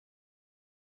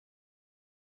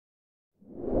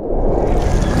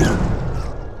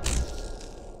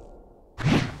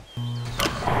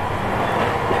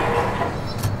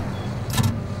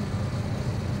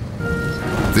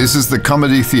This is the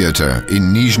Comedy Theatre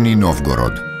in Nizhny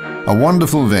Novgorod, a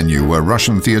wonderful venue where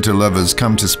Russian theatre lovers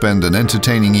come to spend an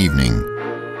entertaining evening.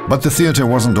 But the theatre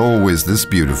wasn't always this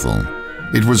beautiful.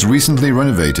 It was recently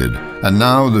renovated, and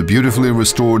now the beautifully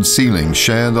restored ceilings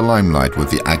share the limelight with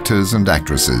the actors and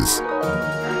actresses.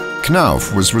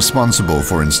 Knauf was responsible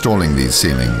for installing these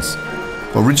ceilings.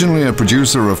 Originally a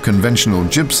producer of conventional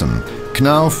gypsum,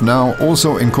 Knauf now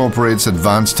also incorporates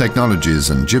advanced technologies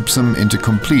and gypsum into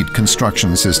complete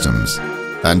construction systems.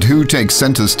 And who takes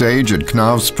center stage at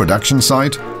Knauf's production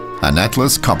site? An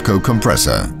Atlas Copco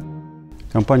compressor.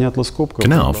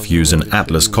 Knauf use an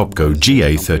Atlas Copco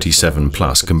GA37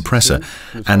 Plus compressor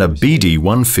and a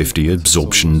BD150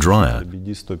 absorption dryer.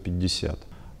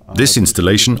 This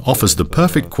installation offers the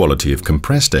perfect quality of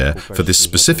compressed air for this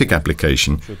specific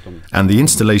application, and the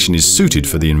installation is suited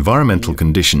for the environmental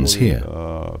conditions here.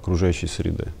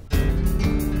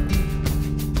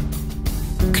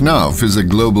 Knauf is a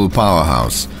global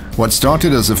powerhouse. What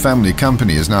started as a family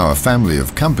company is now a family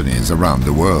of companies around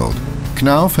the world.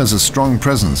 Knauf has a strong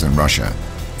presence in Russia.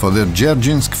 For their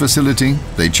Dzerzhinsk facility,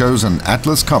 they chose an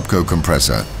Atlas Copco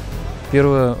compressor.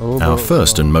 Our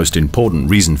first and most important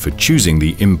reason for choosing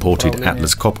the imported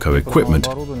Atlas Copco equipment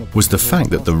was the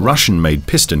fact that the Russian-made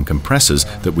piston compressors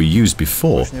that we used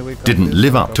before didn't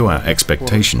live up to our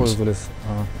expectations.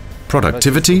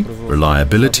 Productivity,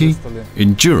 reliability,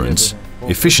 endurance,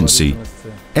 efficiency,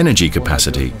 energy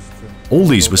capacity, all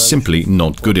these were simply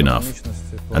not good enough.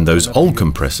 And those old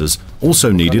compressors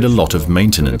also needed a lot of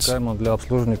maintenance.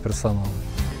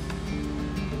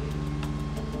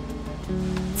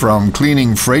 From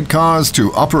cleaning freight cars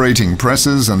to operating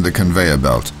presses and the conveyor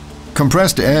belt,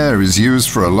 compressed air is used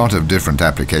for a lot of different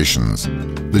applications.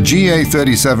 The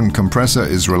GA37 compressor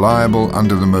is reliable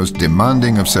under the most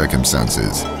demanding of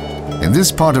circumstances. In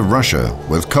this part of Russia,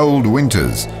 with cold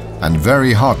winters and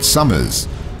very hot summers,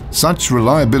 such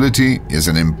reliability is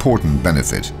an important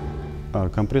benefit.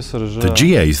 The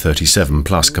GA37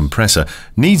 Plus compressor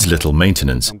needs little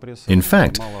maintenance. In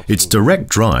fact, its direct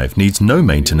drive needs no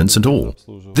maintenance at all.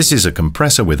 This is a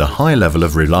compressor with a high level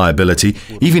of reliability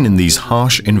even in these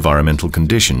harsh environmental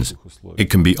conditions. It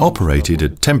can be operated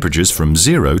at temperatures from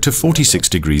 0 to 46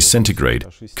 degrees centigrade,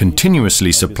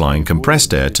 continuously supplying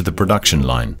compressed air to the production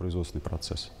line.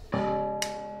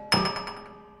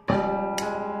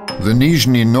 The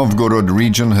Nizhny Novgorod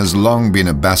region has long been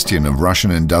a bastion of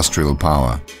Russian industrial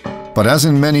power. But as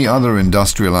in many other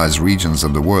industrialized regions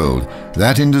of the world,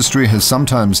 that industry has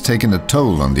sometimes taken a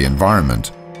toll on the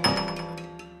environment.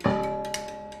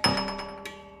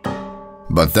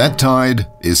 But that tide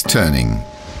is turning.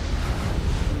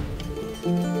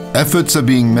 Efforts are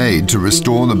being made to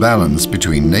restore the balance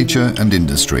between nature and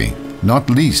industry, not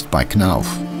least by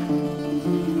Knauf.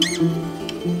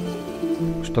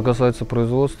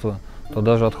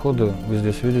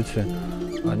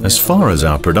 As far as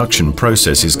our production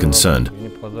process is concerned,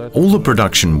 all the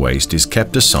production waste is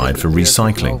kept aside for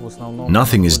recycling.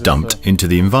 Nothing is dumped into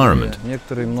the environment.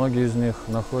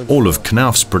 All of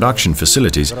Knauf's production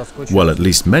facilities, well, at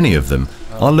least many of them,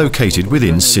 are located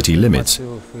within city limits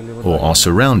or are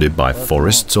surrounded by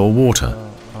forests or water.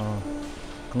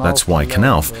 That's why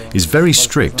Knauf is very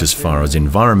strict as far as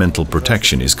environmental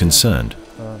protection is concerned.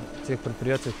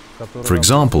 For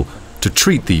example, to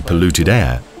treat the polluted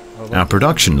air, our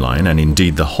production line and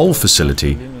indeed the whole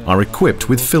facility are equipped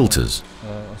with filters.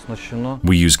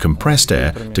 We use compressed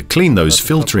air to clean those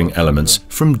filtering elements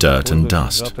from dirt and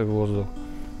dust.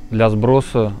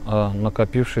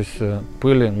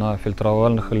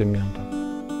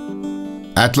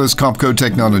 Atlas Copco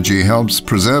technology helps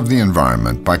preserve the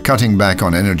environment by cutting back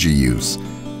on energy use.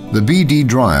 The BD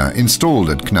dryer installed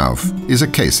at Knauf is a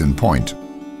case in point.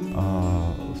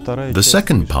 The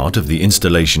second part of the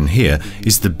installation here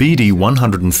is the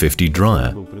BD150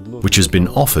 dryer, which has been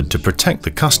offered to protect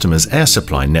the customer's air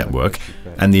supply network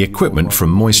and the equipment from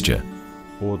moisture.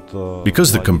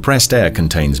 Because the compressed air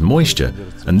contains moisture,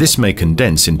 and this may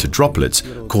condense into droplets,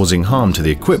 causing harm to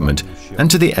the equipment and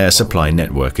to the air supply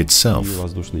network itself.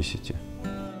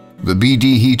 The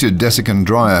BD heated desiccant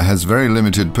dryer has very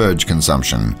limited purge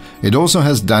consumption. It also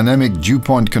has dynamic dew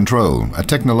point control, a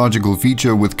technological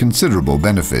feature with considerable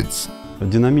benefits.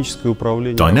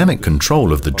 Dynamic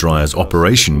control of the dryer's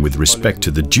operation with respect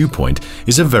to the dew point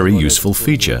is a very useful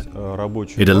feature.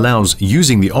 It allows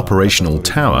using the operational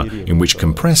tower in which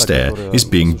compressed air is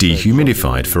being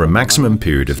dehumidified for a maximum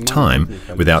period of time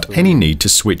without any need to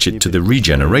switch it to the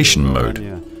regeneration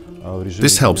mode.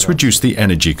 This helps reduce the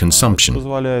energy consumption.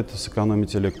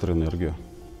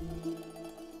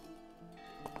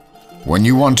 When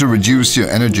you want to reduce your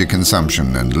energy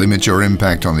consumption and limit your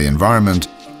impact on the environment,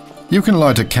 You can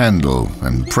light a candle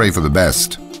and pray for the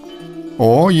best.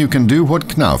 Or you can do what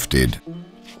Knauf did.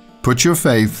 Put your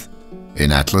faith in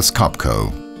Atlas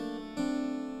Copco.